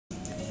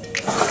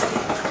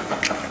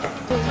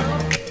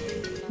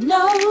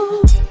No.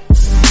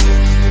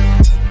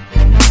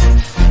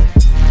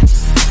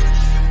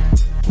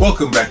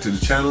 Welcome back to the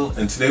channel,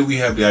 and today we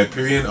have the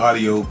Aperion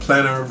Audio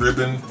Planar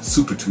Ribbon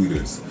Super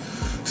Tweeters.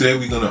 Today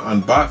we're going to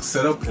unbox,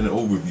 setup, and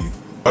overview.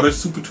 What are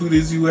super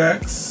tweeters, you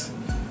ask?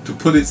 To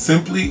put it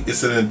simply,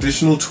 it's an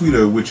additional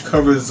tweeter which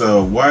covers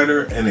a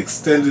wider and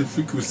extended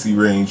frequency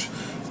range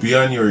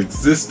beyond your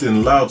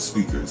existing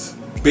loudspeakers.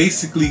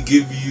 Basically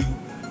give you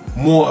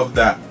more of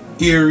that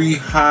eerie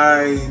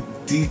high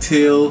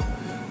detail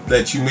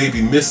that you may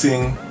be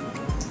missing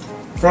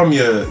from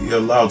your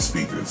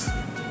loudspeakers.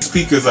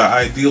 Speakers are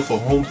ideal for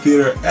home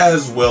theater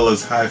as well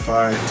as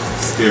hi-fi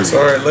stereo. So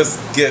alright, let's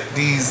get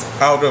these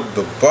out of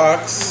the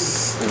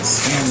box and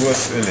see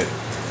what's in it.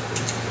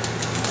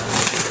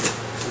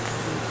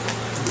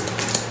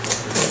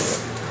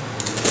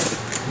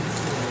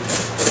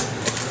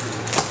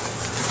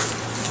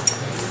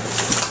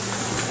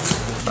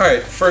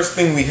 Alright, first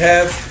thing we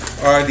have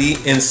are the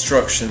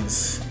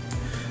instructions.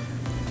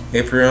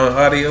 Aperion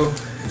Audio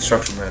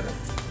Instruction Manual.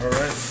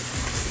 Alright,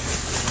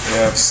 we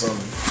have some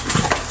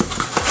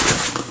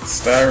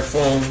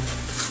styrofoam,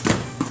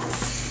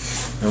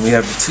 and we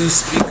have the two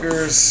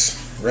speakers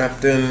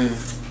wrapped in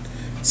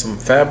some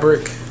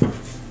fabric.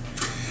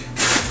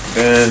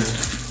 Then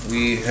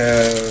we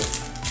have,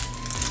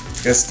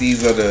 I guess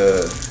these are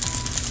the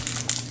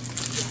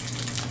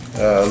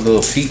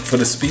little feet for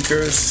the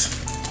speakers.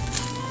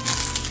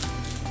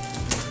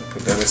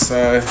 Put that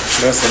aside.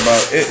 That's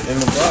about it in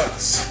the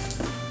box.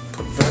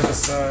 Put that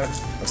aside.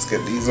 Let's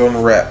get these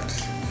unwrapped.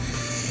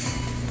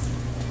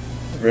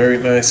 Very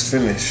nice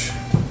finish.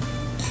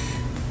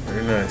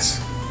 Very nice.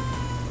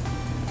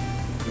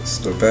 That's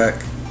the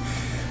back.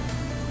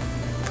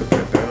 Put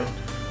that down.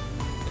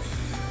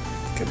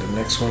 Get the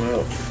next one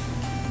out.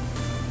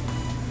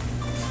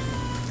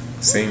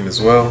 Same as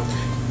well.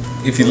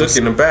 If you look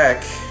in the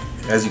back,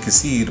 as you can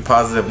see, the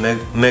positive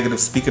negative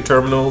speaker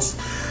terminals,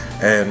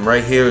 and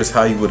right here is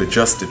how you would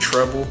adjust the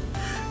treble.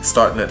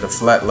 Starting at the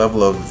flat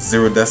level of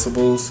 0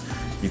 decibels,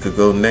 you could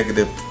go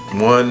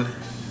 -1,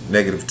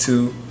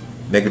 -2,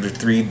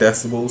 -3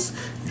 decibels.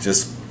 You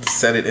just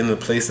set it into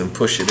place and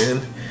push it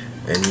in,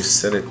 and you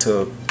set it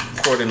to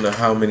according to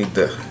how many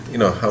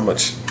how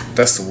much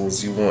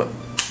decibels you want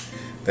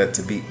that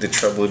to be, the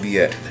treble to be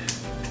at.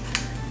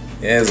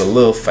 Yeah, it's a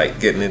little fight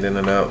getting it in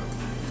and out,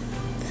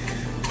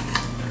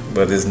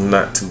 but it's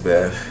not too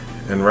bad.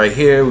 And right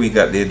here we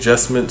got the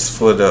adjustments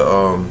for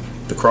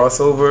the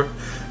crossover,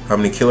 how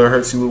many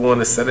kilohertz you would want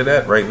to set it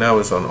at. Right now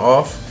it's on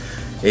off.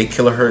 8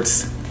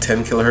 kilohertz,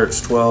 10 kilohertz,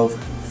 12,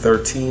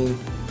 13,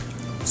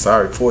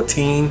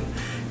 14,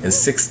 and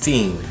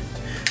 16.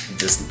 You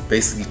just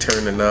basically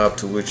turn the knob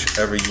to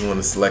whichever you want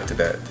to select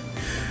it at.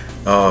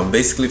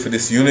 Basically for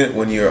this unit,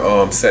 when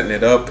you're setting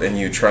it up and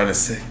you're trying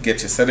to get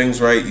your settings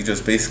right, you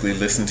just basically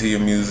listen to your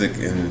music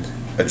and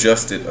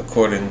adjust it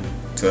according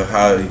to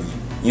how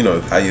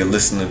how your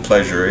listening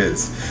pleasure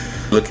is.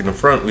 Look in the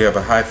front, we have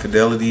a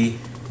high-fidelity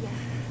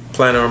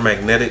planar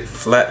magnetic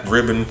flat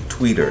ribbon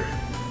tweeter,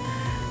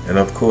 and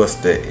of course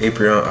the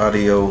Aperion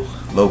Audio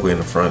logo in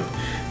the front.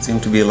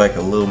 Seems to be like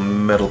a little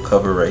metal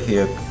cover right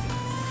here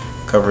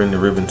covering the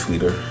ribbon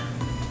tweeter.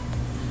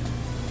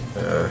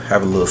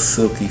 Have a little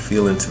silky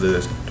feeling to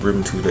the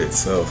ribbon tweeter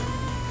itself.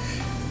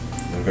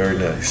 Very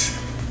nice.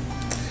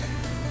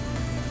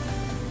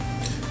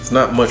 There's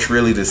not much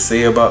really to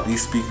say about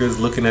these speakers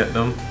looking at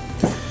them.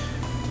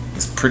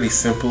 It's pretty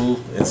simple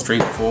and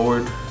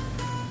straightforward.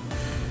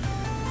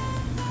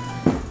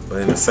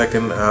 But in a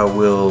second I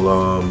will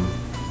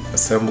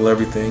assemble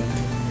everything.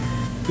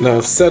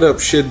 Now, setup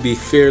should be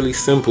fairly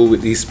simple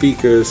with these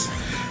speakers.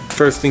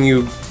 First thing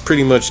you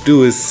pretty much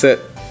do is set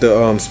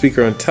the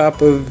speaker on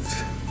top of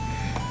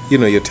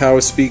your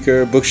tower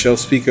speaker, bookshelf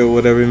speaker,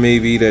 whatever it may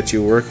be that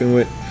you're working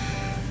with.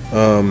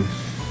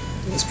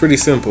 It's pretty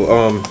simple.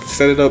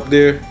 Set it up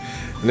there.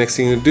 The next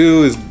thing you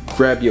do is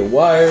grab your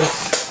wires.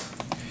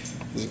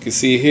 As you can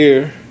see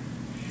here,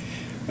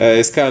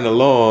 it's kind of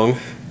long.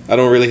 I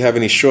don't really have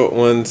any short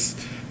ones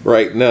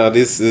right now.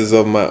 This is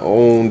of my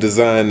own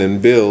design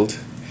and build.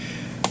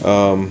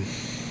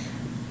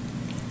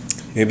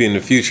 Maybe in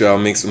the future I'll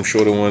make some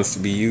shorter ones to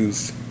be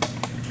used.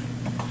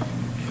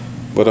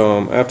 But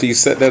after you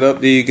set that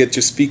up there, you get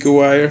your speaker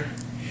wire.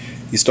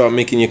 You start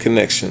making your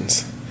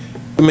connections.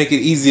 To make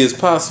it easy as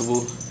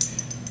possible,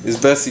 it's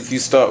best if you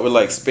start with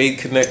like spade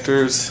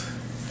connectors.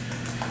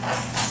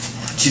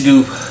 You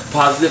do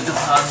positive to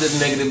positive,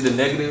 negative to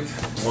negative.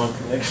 One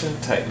connection,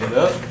 tighten it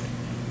up.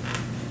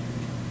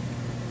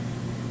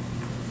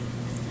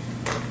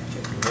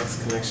 Get the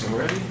next connection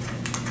ready.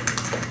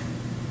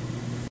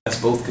 That's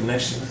both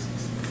connections,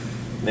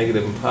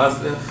 negative and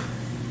positive.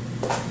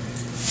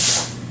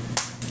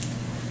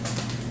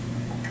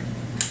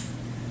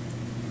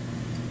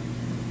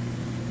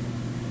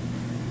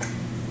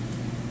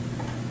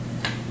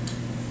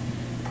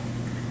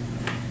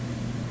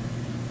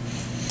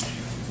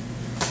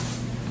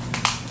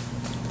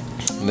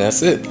 And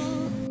that's it.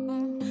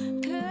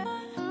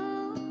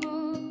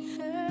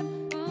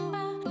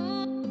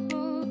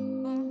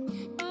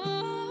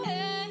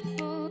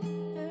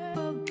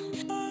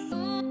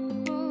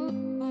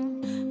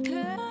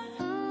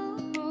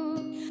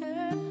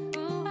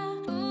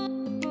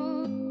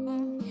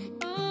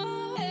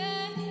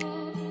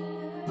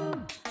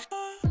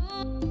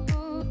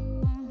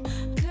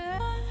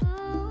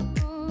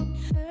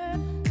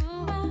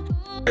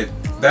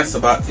 that's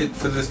about it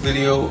for this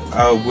video.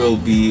 I will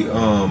be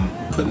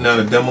putting out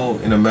a demo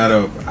in a matter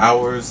of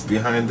hours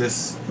behind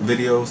this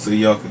video, so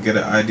y'all could get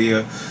an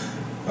idea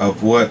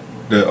of what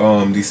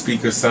these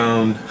speakers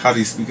sound, how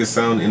these speakers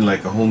sound in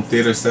like a home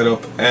theater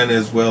setup, and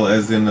as well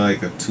as in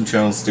like a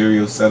 2-channel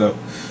stereo setup.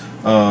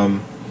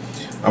 I'm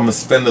gonna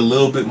spend a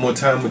little bit more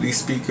time with these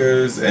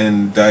speakers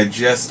and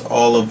digest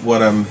all of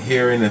what I'm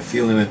hearing and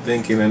feeling and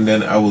thinking, and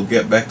then I will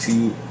get back to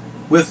you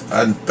with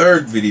a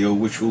third video,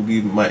 which will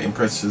be my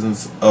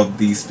impressions of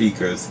these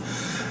speakers.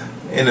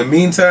 In the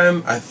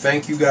meantime, I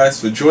thank you guys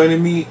for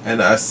joining me,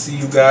 and I see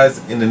you guys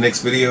in the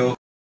next video.